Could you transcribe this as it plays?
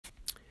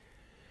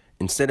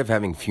instead of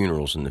having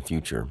funerals in the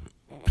future,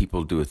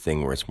 people do a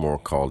thing where it's more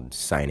called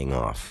signing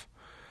off.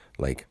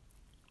 Like,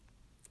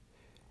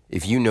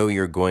 if you know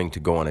you're going to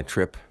go on a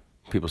trip,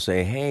 people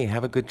say, hey,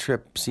 have a good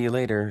trip. See you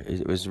later.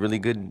 It was really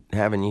good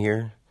having you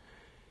here.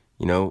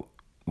 You know,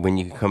 when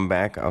you come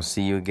back, I'll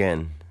see you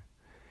again.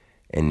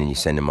 And then you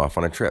send them off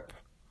on a trip.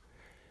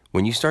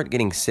 When you start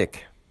getting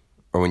sick,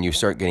 or when you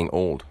start getting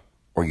old,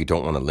 or you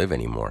don't want to live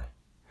anymore,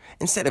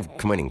 instead of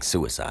committing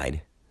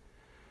suicide,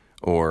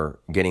 or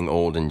getting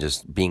old and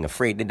just being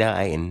afraid to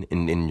die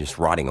and just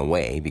rotting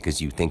away because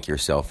you think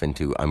yourself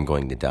into, I'm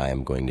going to die,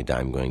 I'm going to die,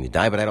 I'm going to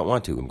die, but I don't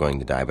want to. I'm going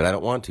to die, but I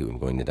don't want to. I'm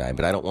going to die,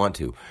 but I don't want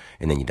to.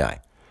 And then you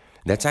die.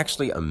 That's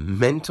actually a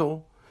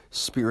mental,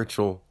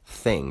 spiritual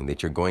thing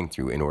that you're going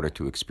through in order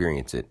to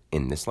experience it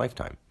in this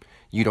lifetime.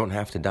 You don't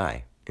have to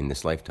die in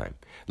this lifetime.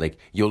 Like,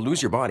 you'll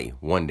lose your body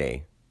one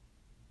day,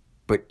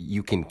 but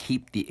you can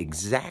keep the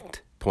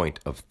exact point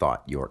of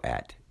thought you're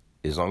at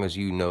as long as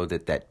you know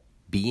that that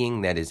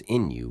being that is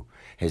in you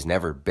has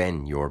never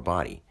been your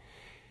body.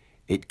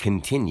 It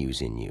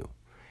continues in you.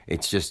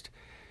 It's just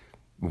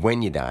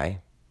when you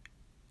die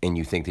and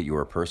you think that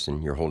you're a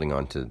person, you're holding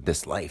on to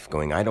this life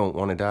going, I don't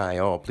want to die.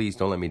 Oh, please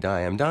don't let me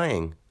die. I'm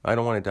dying. I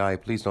don't want to die.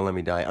 Please don't let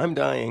me die. I'm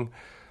dying.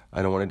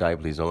 I don't want to die.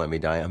 Please don't let me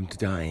die. I'm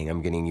dying.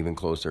 I'm getting even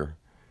closer.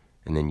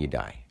 And then you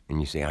die and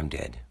you say, I'm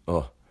dead.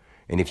 Oh.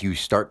 And if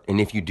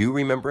you do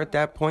remember at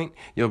that point,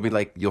 you'll be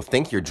like, you'll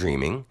think you're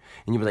dreaming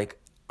and you'll be like,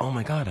 oh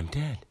my God, I'm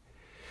dead.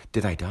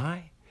 Did I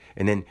die?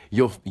 And then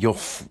you'll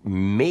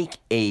make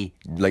a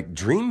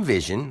dream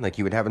vision, like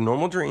you would have a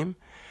normal dream,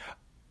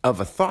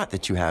 of a thought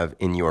that you have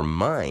in your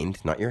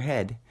mind, not your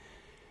head,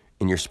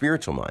 in your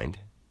spiritual mind.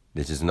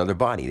 This is another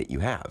body that you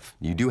have.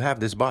 You do have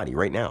this body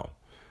right now,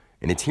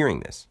 and it's hearing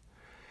this.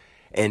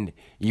 And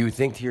you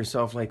think to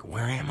yourself, like,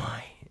 where am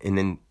I? And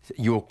then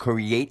you'll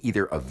create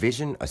either a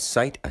vision, a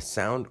sight, a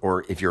sound,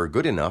 or if you're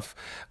good enough,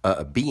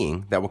 a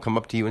being that will come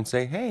up to you and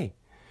say, hey,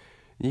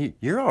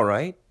 you're all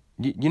right.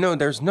 You know,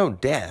 there's no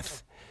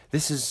death.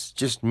 This is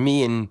just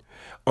me and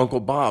Uncle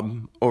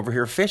Bob over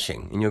here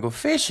fishing. And you'll go,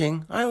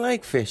 fishing? I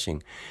like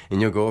fishing.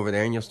 And you'll go over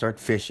there and you'll start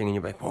fishing. And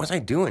you'll be like, what was I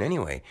doing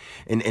anyway?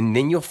 And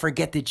then you'll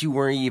forget that you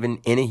weren't even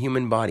in a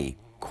human body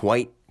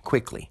quite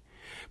quickly.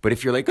 But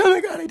if you're like, oh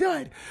my God, I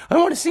died, I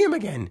want to see him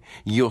again,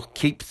 you'll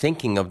keep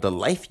thinking of the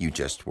life you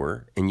just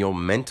were, and you'll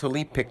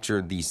mentally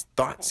picture these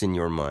thoughts in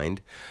your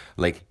mind.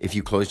 Like if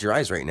you closed your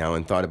eyes right now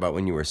and thought about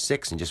when you were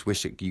 6 and just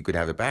wish you could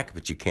have it back,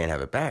 but you can't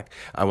have it back.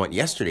 I want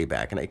yesterday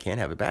back, and I can't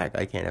have it back.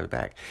 I can't have it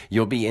back.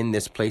 You'll be in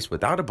this place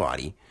without a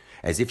body,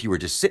 as if you were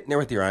just sitting there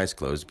with your eyes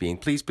closed, being,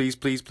 please, please,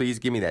 please, please,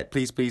 give me that.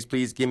 Please, please,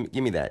 please, give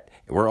me that.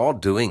 We're all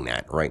doing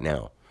that right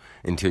now.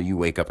 Until you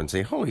wake up and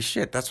say, holy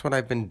shit, that's what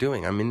I've been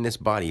doing. I'm in this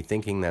body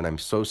thinking that I'm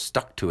so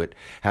stuck to it,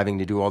 having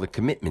to do all the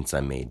commitments I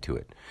made to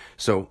it.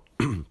 So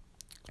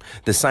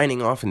the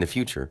signing off in the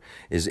future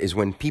is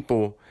when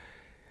people,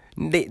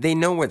 they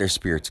know where their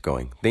spirit's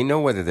going. They know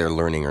whether they're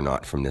learning or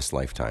not from this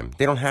lifetime.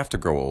 They don't have to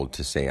grow old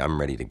to say,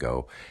 I'm ready to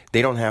go.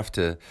 They don't have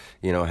to,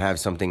 have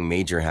something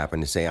major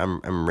happen to say,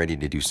 I'm ready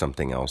to do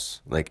something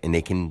else. And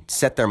they can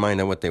set their mind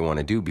on what they want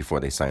to do before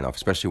they sign off,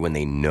 especially when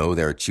they know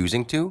they're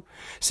choosing to.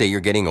 Say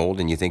you're getting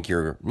old and you think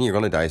you're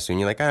going to die soon.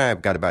 You're like,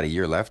 I've got about a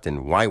year left,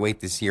 and why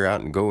wait this year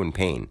out and go in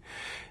pain?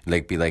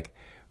 Be like,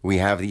 we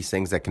have these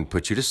things that can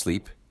put you to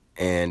sleep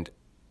and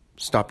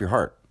stop your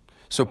heart.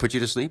 So put you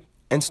to sleep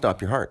and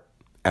stop your heart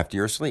after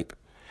you're asleep.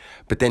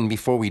 But then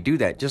before we do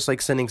that, just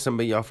like sending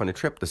somebody off on a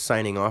trip, the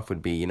signing off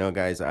would be,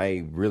 guys,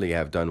 I really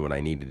have done what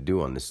I needed to do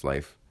on this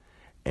life,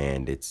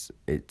 and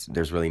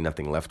there's really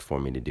nothing left for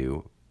me to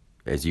do.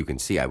 As you can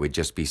see, I would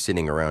just be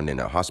sitting around in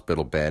a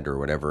hospital bed or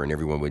whatever, and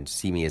everyone would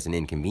see me as an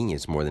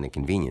inconvenience more than a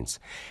convenience.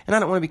 And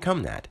I don't want to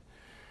become that.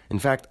 In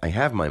fact, I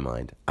have my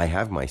mind, I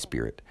have my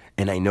spirit,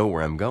 and I know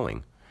where I'm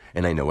going,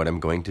 and I know what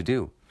I'm going to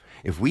do.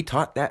 If we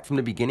taught that from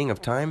the beginning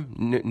of time,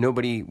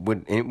 nobody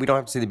would, and we don't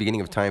have to say the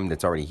beginning of time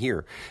that's already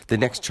here. The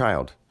next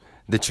child,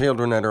 the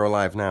children that are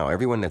alive now,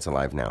 everyone that's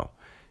alive now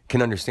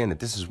can understand that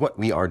this is what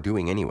we are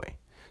doing anyway.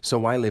 So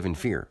why live in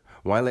fear?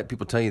 Why let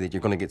people tell you that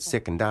you're going to get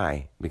sick and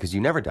die? Because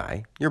you never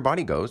die. Your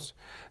body goes.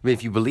 But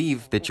if you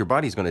believe that your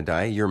body's going to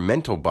die, your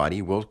mental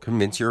body will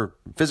convince your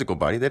physical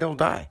body that it'll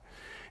die.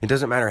 It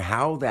doesn't matter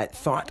how that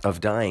thought of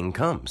dying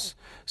comes.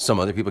 Some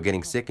other people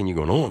getting sick and you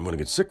going, oh, I'm going to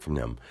get sick from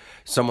them.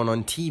 Someone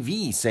on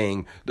TV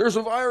saying, there's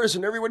a virus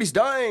and everybody's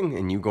dying.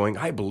 And you going,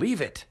 I believe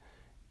it.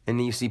 And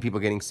then you see people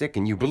getting sick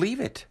and you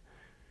believe it.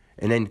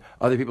 And then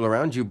other people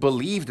around you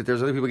believe that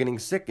there's other people getting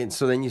sick. And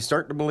so then you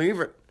start to believe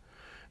it.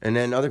 And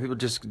then other people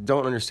just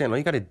don't understand. All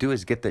you got to do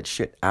is get that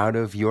shit out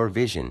of your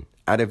vision,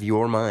 out of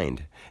your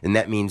mind. And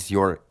that means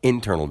your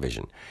internal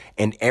vision.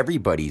 And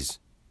everybody's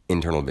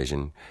internal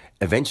vision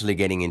eventually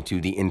getting into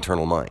the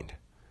internal mind.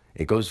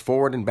 It goes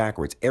forward and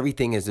backwards.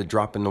 Everything is a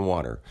drop in the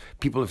water.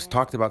 People have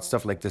talked about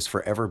stuff like this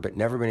forever, but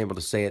never been able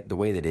to say it the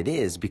way that it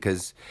is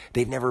because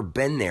they've never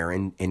been there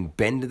and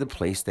been to the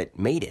place that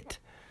made it.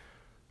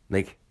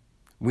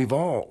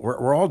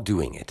 We're all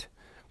doing it.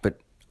 But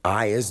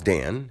I, as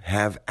Dan,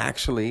 have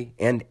actually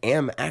and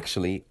am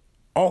actually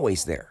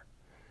always there.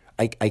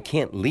 I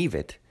can't leave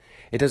it.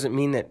 It doesn't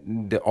mean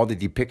that all the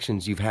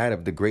depictions you've had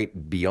of the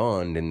great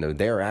beyond and the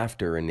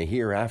thereafter and the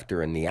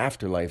hereafter and the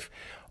afterlife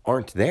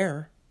aren't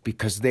there,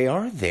 because they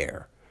are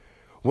there.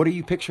 What are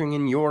you picturing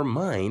in your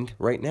mind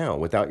right now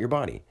without your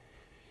body?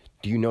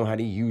 Do you know how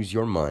to use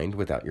your mind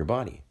without your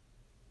body?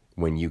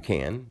 When you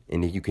can,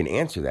 and if you can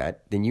answer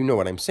that, then you know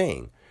what I'm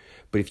saying.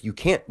 But if you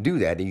can't do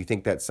that and you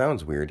think that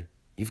sounds weird,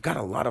 you've got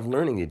a lot of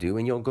learning to do,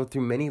 and you'll go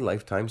through many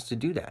lifetimes to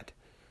do that.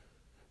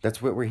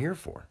 That's what we're here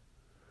for.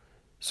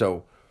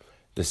 So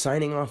the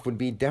signing off would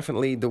be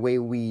definitely the way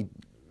we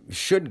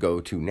should go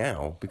to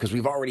now, because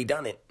we've already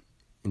done it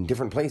in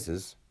different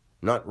places,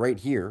 not right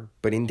here,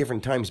 but in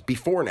different times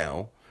before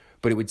now.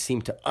 But it would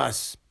seem to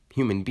us,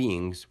 human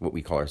beings, what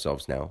we call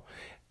ourselves now,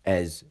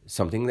 as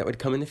something that would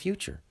come in the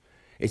future.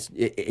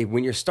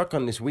 When you're stuck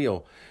on this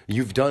wheel,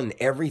 you've done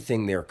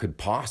everything there could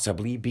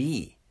possibly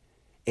be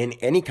in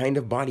any kind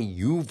of body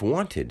you've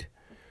wanted,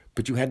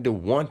 but you had to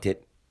want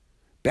it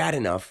bad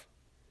enough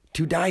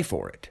to die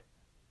for it.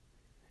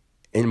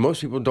 And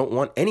most people don't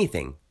want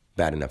anything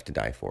bad enough to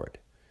die for it.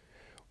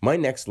 My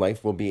next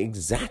life will be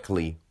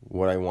exactly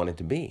what I want it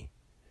to be.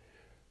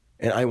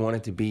 And I want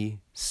it to be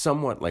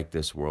somewhat like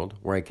this world,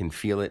 where I can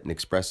feel it and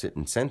express it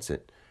and sense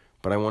it.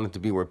 But I want it to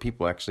be where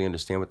people actually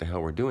understand what the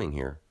hell we're doing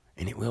here.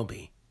 And it will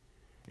be.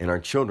 And our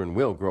children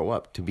will grow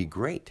up to be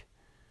great.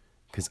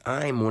 Because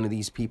I'm one of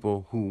these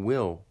people who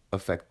will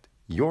affect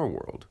your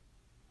world.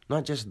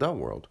 Not just the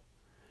world.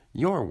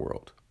 Your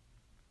world.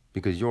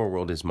 Because your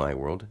world is my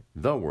world.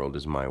 The world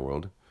is my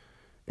world.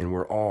 And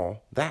we're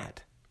all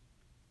that.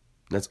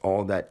 That's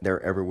all that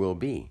there ever will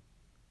be.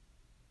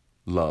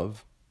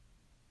 Love,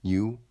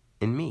 you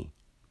and me.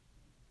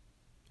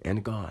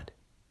 And God.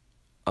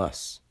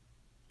 Us.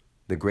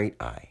 The great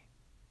I.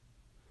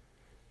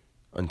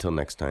 Until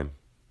next time,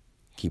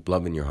 keep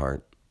love in your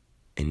heart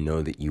and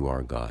know that you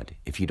are God.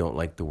 If you don't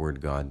like the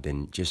word God,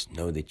 then just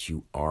know that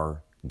you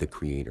are the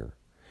creator.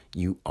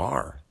 You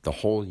are the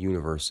whole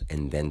universe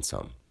and then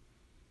some,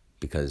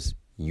 because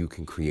you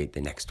can create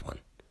the next one.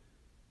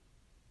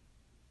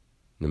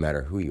 No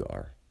matter who you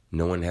are,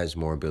 no one has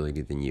more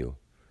ability than you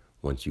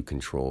once you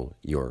control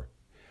your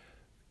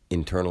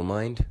internal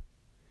mind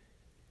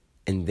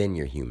and then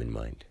your human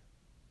mind.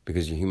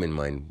 Because your human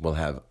mind will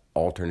have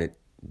alternate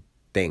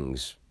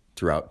things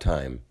throughout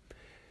time,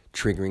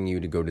 triggering you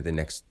to go to the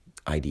next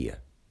idea,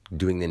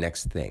 doing the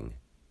next thing.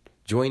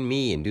 Join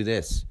me and do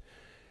this.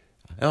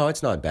 Oh,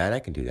 it's not bad. I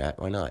can do that.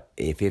 Why not?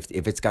 If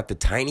it's got the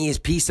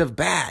tiniest piece of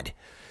bad,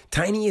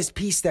 tiniest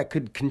piece that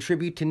could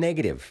contribute to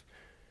negative,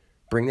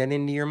 bring that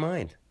into your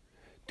mind.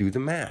 Do the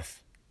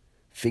math.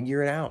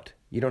 Figure it out.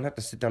 You don't have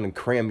to sit down and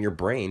cram your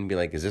brain and be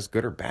like, is this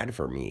good or bad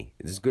for me?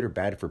 Is this good or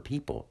bad for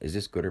people? Is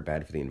this good or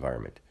bad for the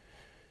environment?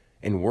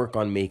 And work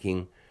on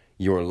making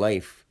your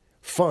life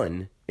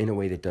fun in a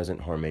way that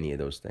doesn't harm any of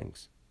those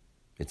things.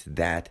 It's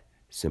that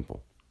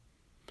simple.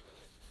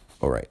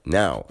 All right.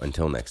 Now,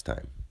 until next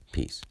time,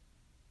 peace.